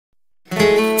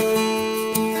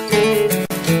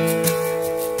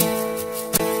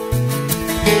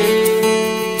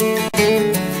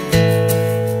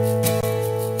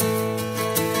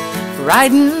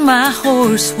riding my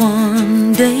horse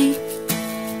one day,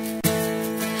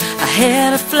 I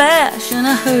had a flash and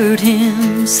I heard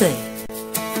him say,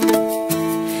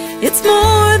 it's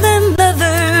more than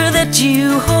leather that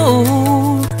you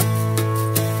hold.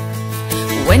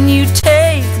 When you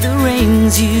take the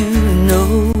reins, you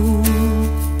know.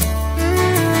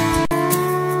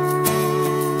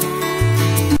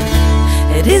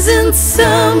 It isn't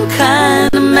some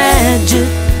kind of magic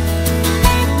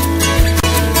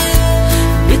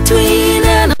between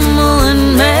animal and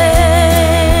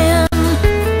man,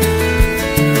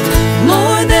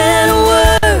 more than a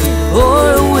word or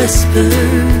a whisper.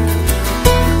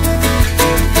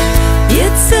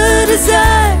 It's a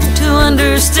desire to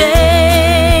understand,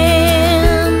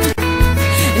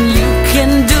 and you can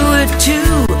do it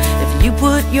too if you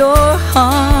put your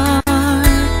heart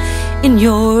in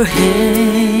your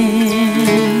hands.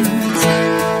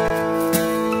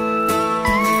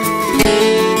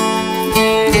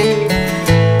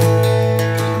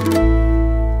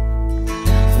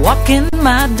 Walking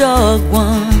my dog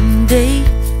one day,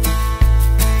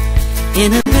 in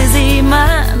a busy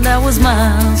mind I was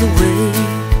miles away.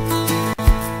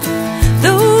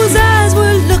 Those eyes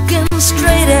were looking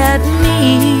straight at me,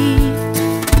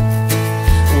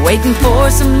 waiting for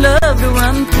some love to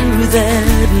run through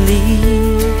that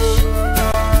leash.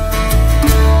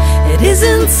 It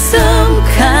isn't some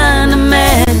kind of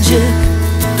magic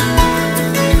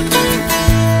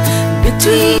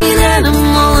between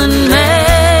animals